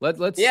tomorrow.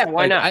 Let's. Yeah,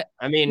 why not?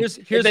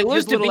 If they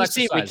lose to BC,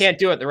 exercise. We can't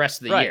do it the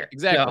rest of the year.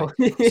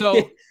 Exactly.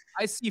 So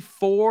I see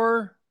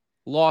 4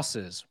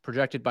 losses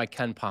projected by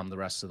Ken Pom the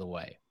rest of the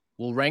way.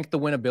 We'll rank the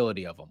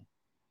winnability of them.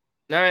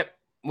 All right.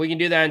 We can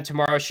do that in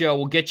tomorrow's show.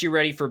 We'll get you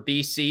ready for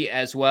BC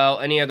as well.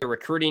 Any other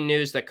recruiting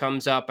news that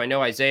comes up? I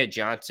know Isaiah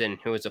Johnson,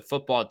 who is a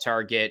football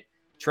target,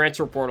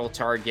 transfer portal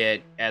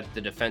target at the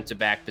defensive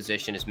back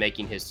position, is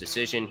making his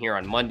decision here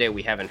on Monday.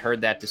 We haven't heard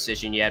that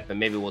decision yet, but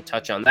maybe we'll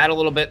touch on that a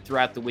little bit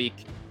throughout the week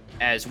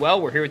as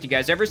well. We're here with you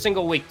guys every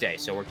single weekday,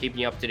 so we're keeping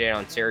you up to date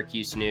on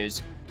Syracuse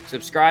news.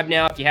 Subscribe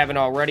now if you haven't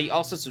already.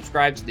 Also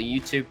subscribe to the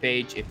YouTube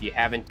page if you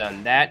haven't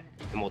done that,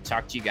 and we'll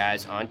talk to you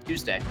guys on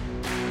Tuesday.